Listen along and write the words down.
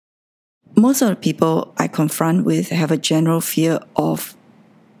Most of the people I confront with have a general fear of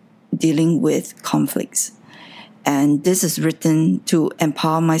dealing with conflicts. And this is written to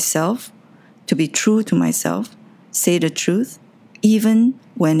empower myself, to be true to myself, say the truth, even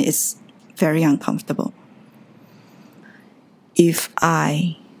when it's very uncomfortable. If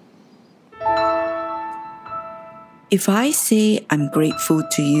I say I'm grateful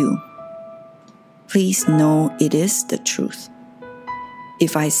to you, please know it is the truth.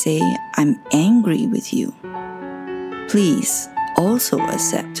 If I say I'm angry with you, please also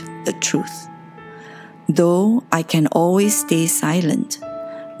accept the truth. Though I can always stay silent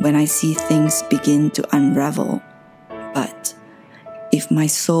when I see things begin to unravel, but if my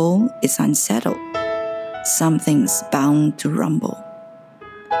soul is unsettled, something's bound to rumble.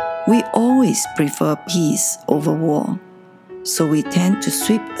 We always prefer peace over war, so we tend to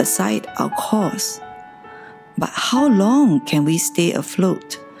sweep aside our cause. But how long can we stay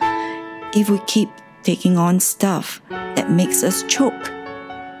afloat if we keep taking on stuff that makes us choke?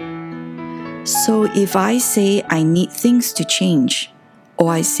 So if I say I need things to change,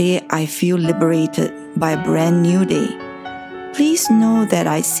 or I say I feel liberated by a brand new day, please know that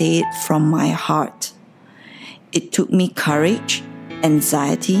I say it from my heart. It took me courage,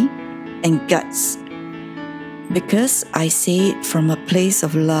 anxiety, and guts, because I say it from a place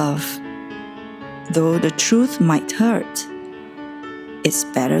of love. Though the truth might hurt, it's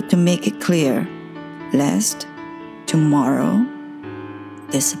better to make it clear, lest tomorrow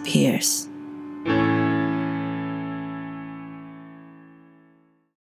disappears.